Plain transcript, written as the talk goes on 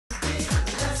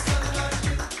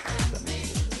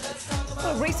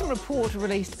Well, a recent report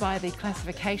released by the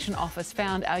Classification Office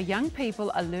found our young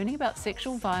people are learning about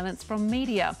sexual violence from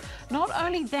media. Not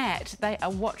only that, they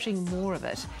are watching more of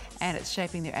it, and it's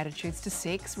shaping their attitudes to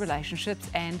sex, relationships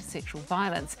and sexual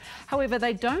violence. However,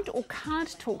 they don't or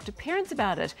can't talk to parents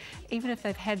about it, even if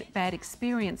they've had bad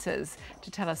experiences.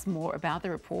 To tell us more about the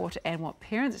report and what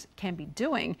parents can be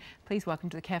doing, please welcome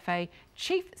to the cafe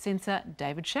Chief Censor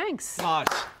David Shanks. Nice.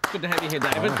 Good to have you here,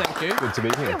 David. Thank you. Good to be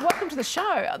here. Yeah, welcome to the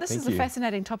show. This is a Thank you.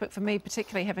 fascinating topic for me,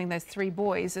 particularly having those three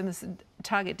boys in this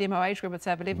target demo age group, it's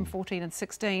over 11, 14 and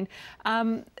 16.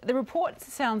 The report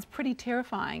sounds pretty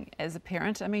terrifying as a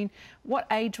parent. I mean, what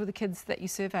age were the kids that you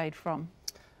surveyed from?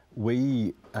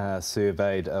 We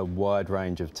surveyed a wide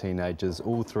range of teenagers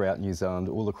all throughout New Zealand,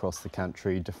 all across the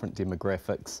country, different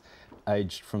demographics,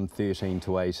 aged from 13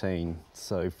 to 18.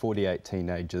 So 48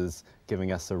 teenagers,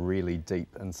 giving us a really deep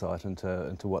insight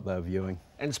into what they're viewing.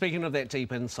 And speaking of that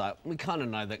deep insight, we kind of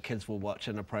know that kids will watch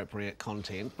inappropriate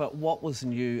content, but what was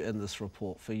new in this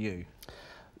report for you?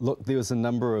 Look, there was a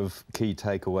number of key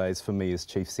takeaways for me as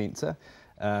Chief Censor.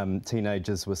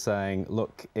 Teenagers were saying,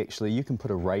 look, actually you can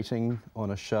put a rating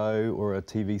on a show or a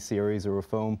TV series or a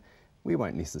film. We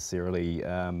won't necessarily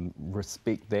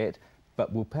respect that,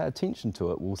 but we'll pay attention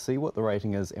to it. We'll see what the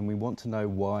rating is and we want to know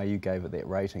why you gave it that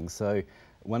rating. So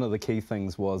one of the key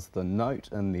things was the note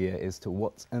in there as to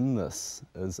what's in this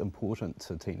is important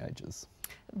to teenagers.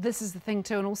 This is the thing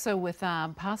too, and also with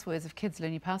passwords, if kids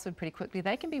learn your password pretty quickly,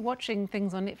 they can be watching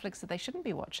things on Netflix that they shouldn't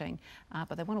be watching,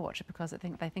 but they want to watch it because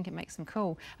they think it makes them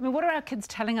cool. I mean, what are our kids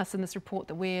telling us in this report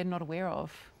that we're not aware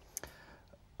of?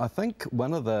 I think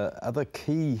one of the other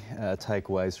key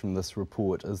takeaways from this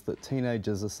report is that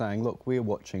teenagers are saying, look, we're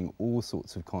watching all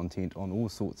sorts of content on all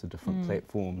sorts of different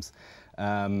platforms.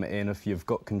 And if you've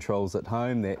got controls at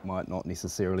home, that might not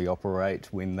necessarily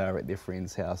operate when they're at their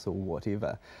friend's house or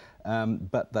whatever.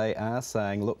 But they are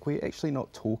saying, look, we're actually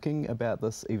not talking about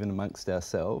this even amongst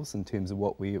ourselves in terms of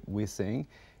what we're seeing.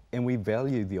 And we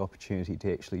value the opportunity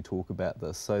to actually talk about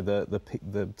this. So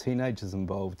the teenagers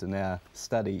involved in our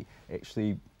study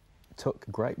actually took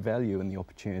great value in the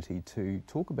opportunity to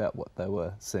talk about what they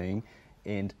were seeing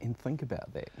and think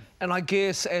about that. And I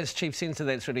guess as Chief Censor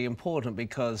that's really important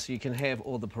because you can have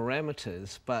all the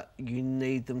parameters but you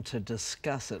need them to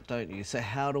discuss it, don't you? So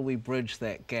how do we bridge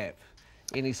that gap?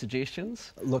 Any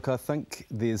suggestions? Look, I think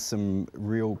there's some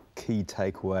real key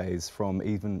takeaways from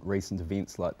even recent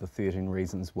events like the 13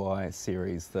 Reasons Why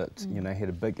series that you know had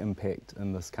a big impact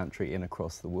in this country and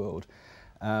across the world.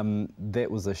 That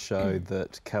was a show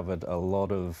that covered a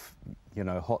lot of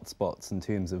hot spots in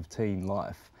terms of teen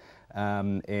life,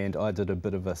 and I did a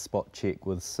bit of a spot check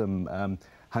with some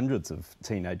hundreds of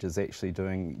teenagers actually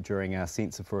during our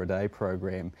Censor for a Day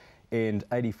program. And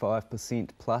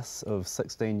 85% plus of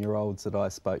 16-year-olds that I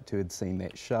spoke to had seen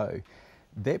that show.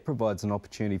 That provides an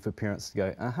opportunity for parents to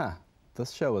go, aha,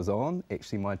 this show is on,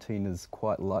 actually my teen is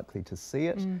quite likely to see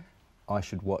it, I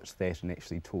should watch that and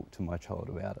actually talk to my child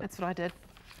about it. That's what I did.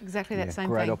 Exactly that same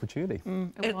great thing. Opportunity.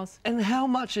 It was. And how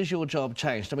much has your job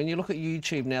changed? I mean, you look at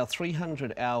YouTube now,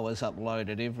 300 hours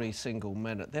uploaded every single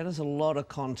minute. That is a lot of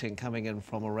content coming in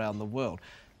from around the world.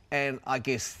 And I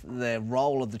guess the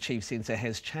role of the Chief Censor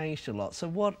has changed a lot. So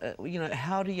what,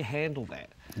 how do you handle that?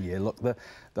 Yeah, look,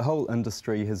 the whole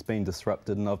industry has been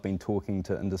disrupted and I've been talking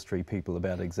to industry people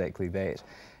about exactly that.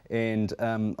 And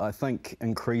I think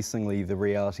increasingly the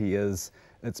reality is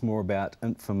it's more about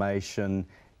information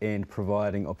and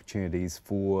providing opportunities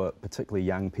for particularly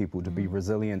young people to be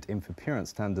resilient and for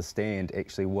parents to understand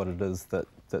actually what it is that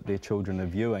their children are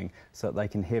viewing so that they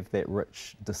can have that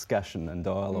rich discussion and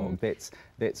dialogue.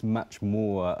 That's much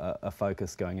more a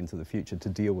focus going into the future to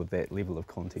deal with that level of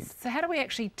content. So how do we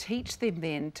actually teach them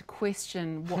then to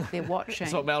question what they're watching?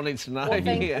 That's what Mel needs to know.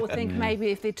 Or think maybe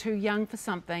if they're too young for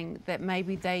something that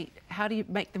maybe how do you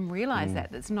make them realise that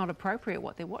it's not appropriate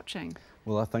what they're watching?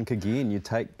 Well, I think again you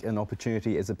take an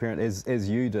opportunity as a parent, as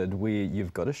you did, where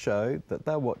you've got a show that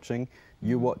they're watching,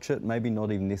 you watch it, maybe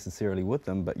not even necessarily with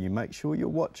them, but you make sure you're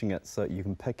watching it so you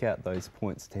can pick out those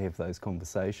points to have those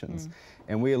conversations.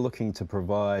 And we're looking to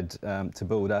provide, to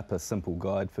build up a simple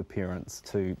guide for parents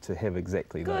to have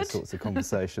exactly those sorts of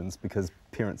conversations because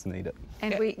parents need it.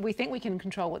 And we think we can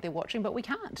control what they're watching, but we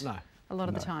can't. No. A lot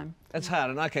of the time. It's hard.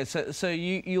 And okay, so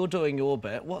you're doing your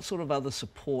bit. What sort of other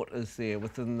support is there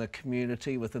within the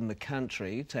community, within the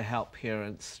country, to help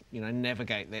parents,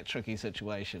 navigate that tricky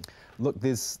situation? Look,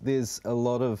 there's a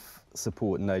lot of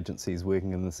support and agencies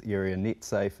working in this area.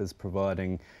 NetSafe is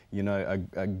providing,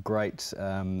 a great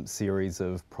series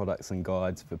of products and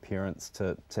guides for parents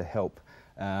to help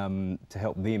to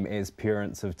help them as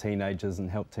parents of teenagers and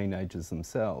help teenagers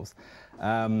themselves.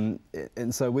 And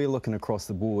so we're looking across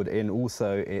the board and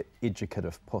also at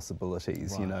educative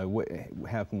possibilities. Right. You know,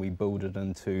 how can we build it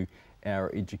into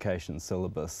our education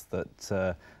syllabus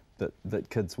that that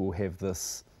kids will have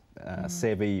this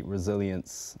savvy,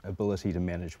 resilience, ability to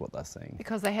manage what they're seeing.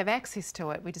 Because they have access to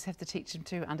it, we just have to teach them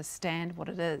to understand what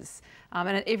it is.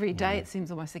 And every day it seems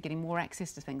almost they're getting more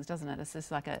access to things, doesn't it? It's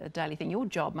just like a daily thing. Your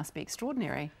job must be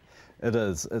extraordinary. It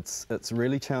is. It's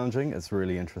really challenging. It's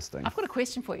really interesting. I've got a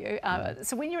question for you.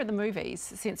 So when you're at the movies,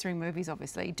 censoring movies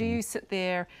obviously, do you sit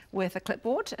there with a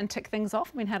clipboard and tick things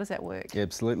off? I mean, how does that work?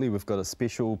 Absolutely. We've got a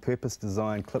special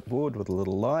purpose-designed clipboard with a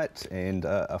little light and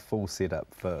a full setup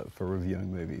for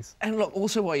reviewing movies. And look,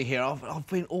 also while you're here, I've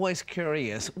been always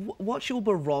curious, what's your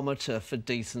barometer for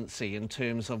decency in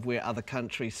terms of where other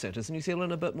countries sit? Is New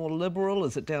Zealand a bit more liberal?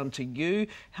 Is it down to you?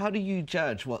 How do you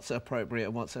judge what's appropriate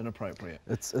and what's inappropriate?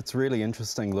 It's really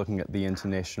interesting looking at the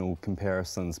international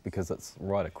comparisons because it's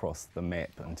right across the map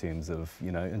in terms of,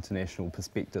 you know, international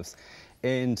perspectives.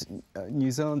 And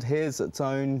New Zealand has its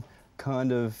own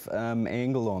kind of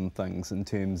angle on things in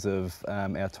terms of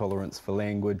our tolerance for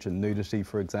language and nudity,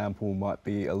 for example, might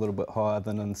be a little bit higher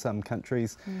than in some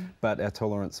countries, but our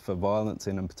tolerance for violence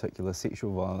and in particular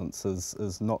sexual violence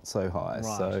is not so high.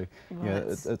 Right. So yeah,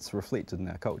 it's reflected in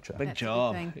our culture. Big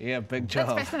job. Yeah, big job.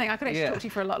 That's fascinating. I could actually talk to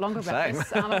you for a lot longer about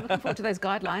this. I'm looking forward to those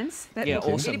guidelines. That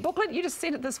awesome. booklet, you just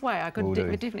sent it this way. I could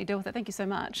definitely deal with it. Thank you so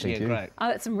much. Thank you. Great.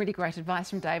 That's some really great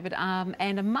advice from David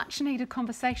and a much needed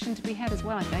conversation to be had as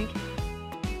well, I think.